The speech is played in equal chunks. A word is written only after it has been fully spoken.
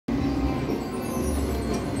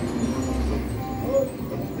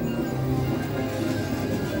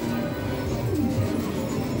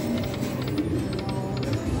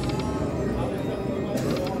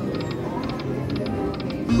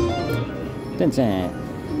10 cents.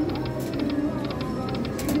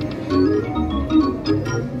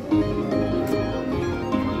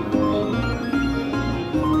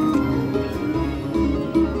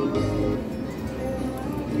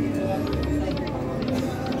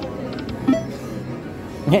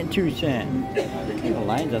 At 2 cents. The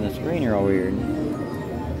lines on the screen are all weird.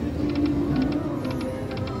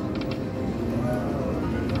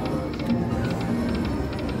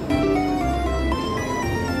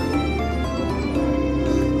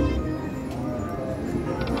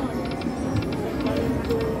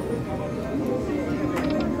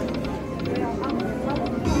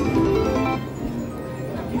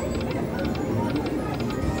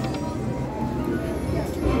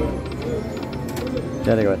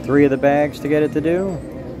 Gotta go 3 of the bags to get it to do.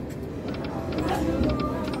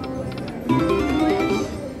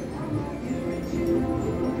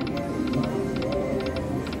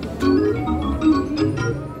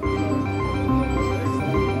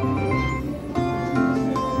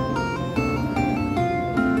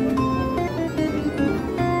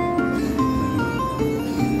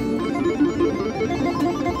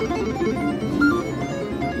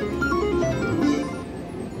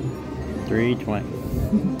 $3.20.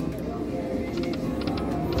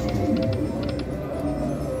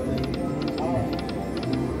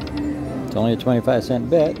 It's only a 25-cent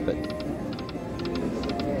bet, but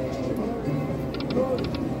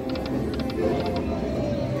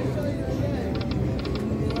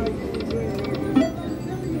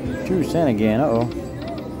 $2 again. Uh-oh.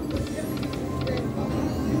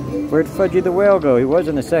 Where'd Fudgy the Whale go? He was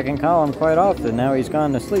in the second column quite often. Now he's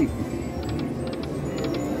gone to sleep.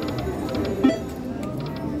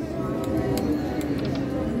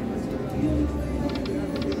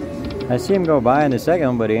 I see him go by in the second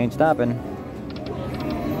one, but he ain't stopping.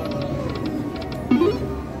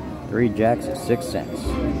 3 jacks at 6 cents.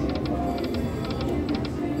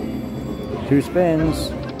 2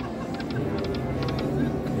 spins.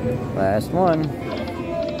 Last one.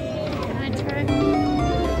 Can I try?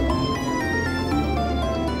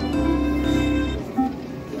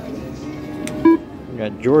 We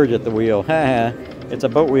got George at the wheel. Haha. It's a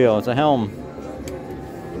boat wheel. It's a helm.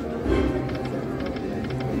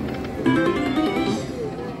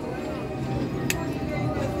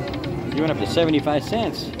 You went up to 75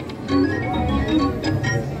 cents. Oh,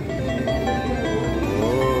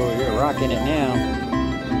 you're rocking it now.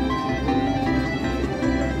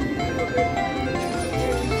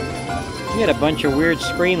 You get a bunch of weird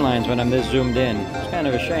screen lines when I'm this zoomed in. It's kind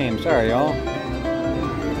of a shame. Sorry, y'all.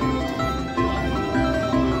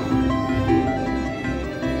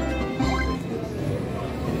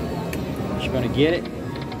 Just gonna get it.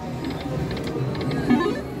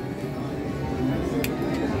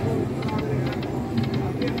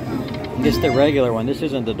 This is the regular one. This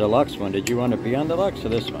isn't the deluxe one. Did you want to be on deluxe or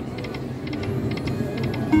this one?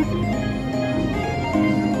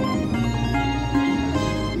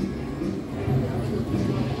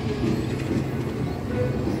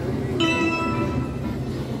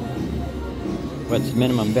 What's the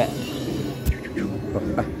minimum bet?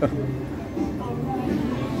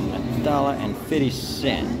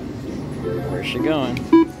 $1.50. Where's she going?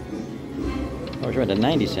 Oh, she went to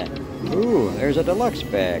 90 cents. Ooh, there's a deluxe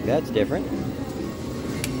bag. That's different.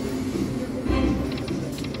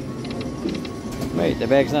 Wait, the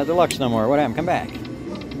bag's not deluxe no more. What happened? Come back.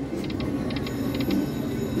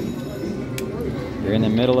 You're in the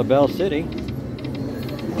middle of Bell City.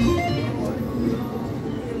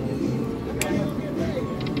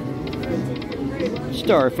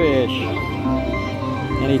 Starfish.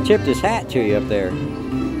 And he tipped his hat to you up there.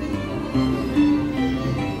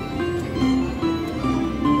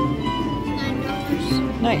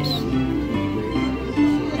 Nice.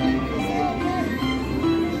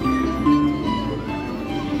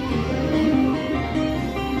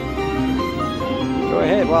 Go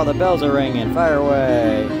ahead while the bells are ringing. Fire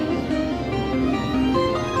away.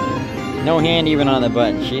 No hand even on the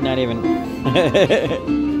button. She's not even...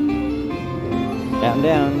 Counting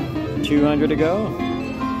down. 200 to go.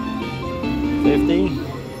 50.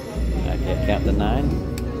 I can't count the 9.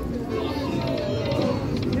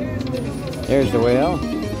 There's the whale.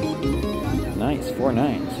 Nice, 4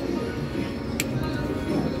 9s.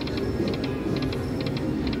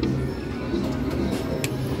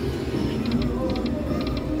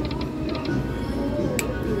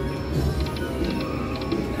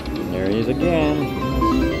 There he is again.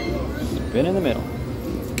 Spin in the middle.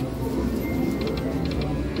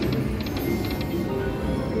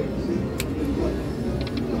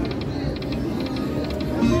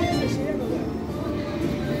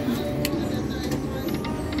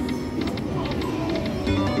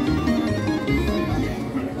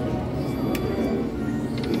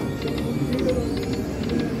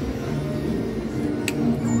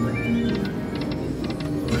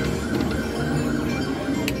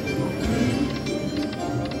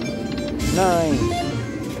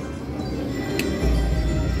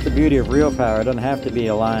 beauty of reel power. It doesn't have to be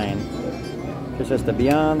a line. Just has to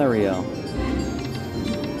be on the reel.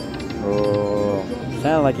 Oh,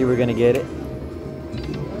 sounded like you were gonna get it.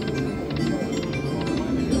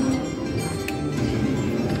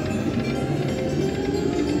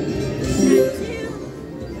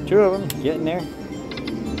 Two of them getting there.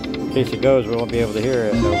 In case it goes, we won't be able to hear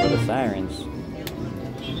it over the sirens.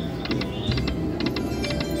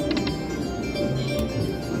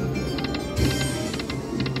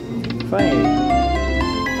 Funny.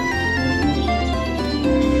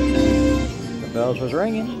 The bells was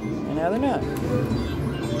ringing, and now they're not.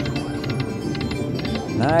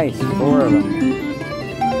 Nice, 4 of them.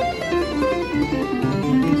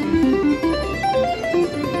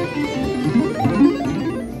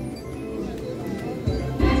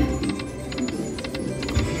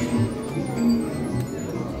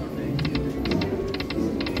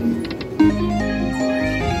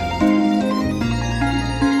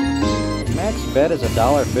 Max bet is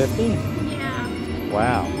 $1.50? Yeah.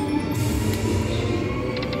 Wow.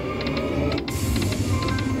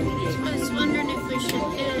 I was wondering if we should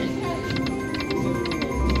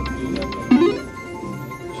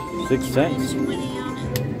do 6 cents. 20 on it.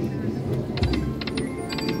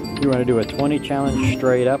 You want to do a 20 challenge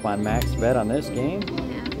straight up on max bet on this game?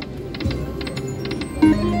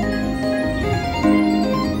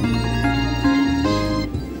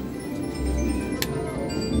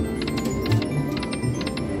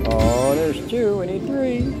 Oh, there's 2. We need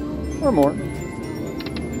 3 or more.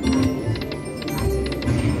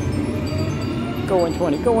 Go in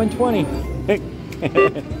 20. Go in 20.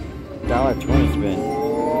 $1.20 spin.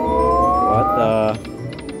 What the?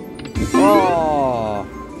 Oh!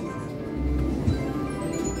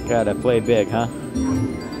 Gotta play big, huh?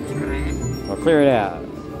 Well, clear it out.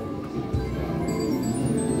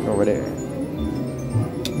 Over there.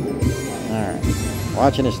 Alright.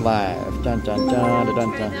 Watching this live. Dun dun dun dun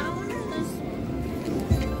dun dun.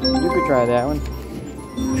 You could try that one.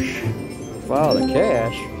 Follow the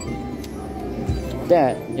cash.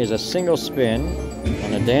 That is a single spin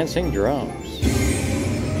on the dancing drums.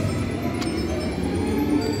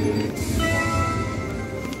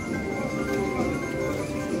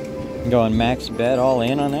 Going max bet all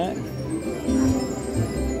in on that.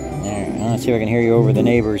 Alright, let's see if I can hear you over the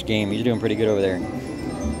neighbor's game. He's doing pretty good over there.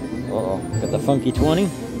 Uh-oh. Got the funky 20.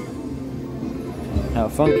 How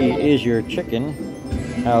funky is your chicken?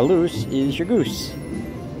 How loose is your goose?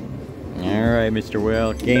 Alright, Mr.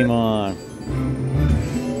 Whale, game on.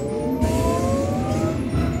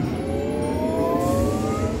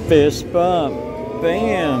 Fist bump.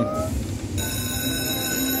 Bam.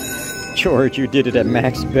 George, you did it at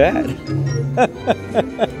max bet.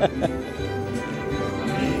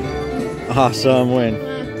 Awesome win.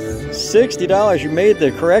 $60. You made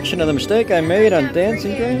the correction of the mistake I made on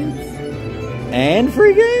dancing games and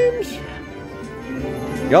free games.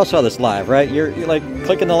 You all saw this live, right? You're like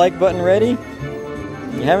clicking the like button ready.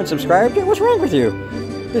 You haven't subscribed yet? What's wrong with you?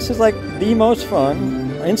 This is like the most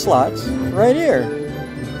fun in slots right here.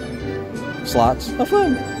 Slots of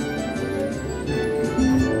fun.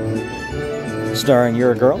 Starring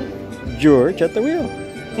your girl, George at the wheel.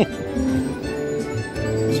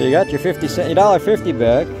 So you got your $1.50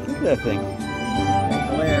 back. Look at that thing.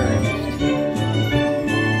 Hilarious.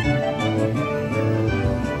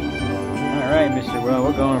 Alright, Mr. Well,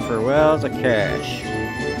 we're going for wells of cash.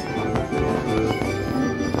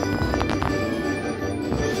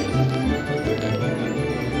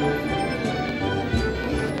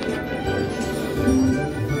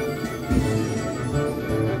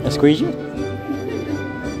 I squeeze you?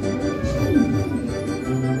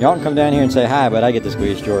 Y'all can come down here and say hi, but I get to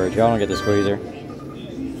squeeze George. Y'all don't get to squeeze her.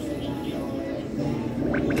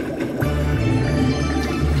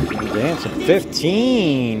 Dancing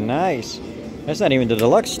 15. Nice. That's not even the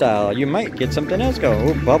deluxe style. You might get something else going.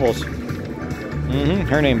 Ooh, Bubbles.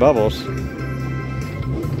 Her name Bubbles.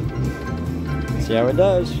 See how it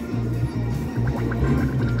does.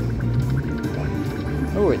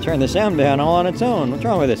 Oh, it turned the sound down all on its own. What's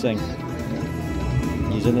wrong with this thing?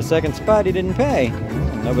 He's in the second spot. He didn't pay.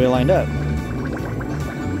 Nobody lined up.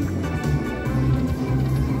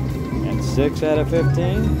 And 6 out of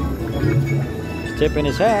 15. He's tipping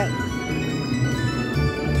his hat.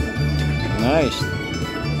 Nice.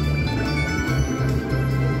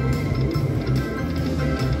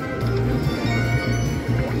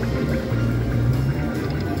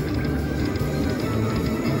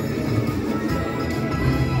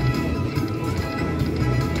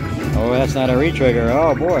 Oh, that's not a retrigger.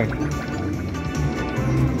 Oh boy.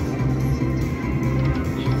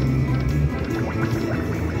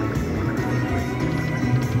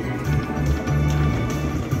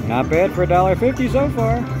 Not bad for $1.50 so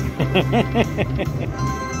far.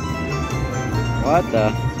 What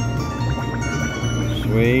the?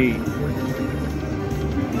 Sweet.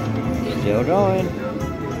 Still going.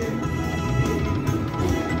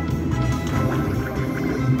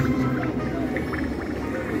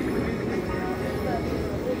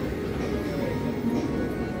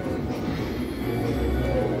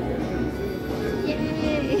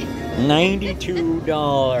 Yay!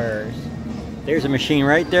 $92. There's a machine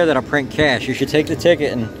right there that'll print cash. You should take the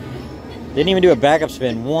ticket and didn't even do a backup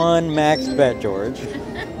spin. One max bet, George.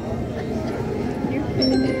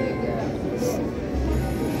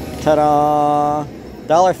 Ta-da!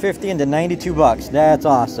 $1.50 into $92. That's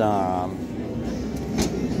awesome.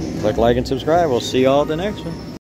 Click like and subscribe. We'll see y'all at the next one.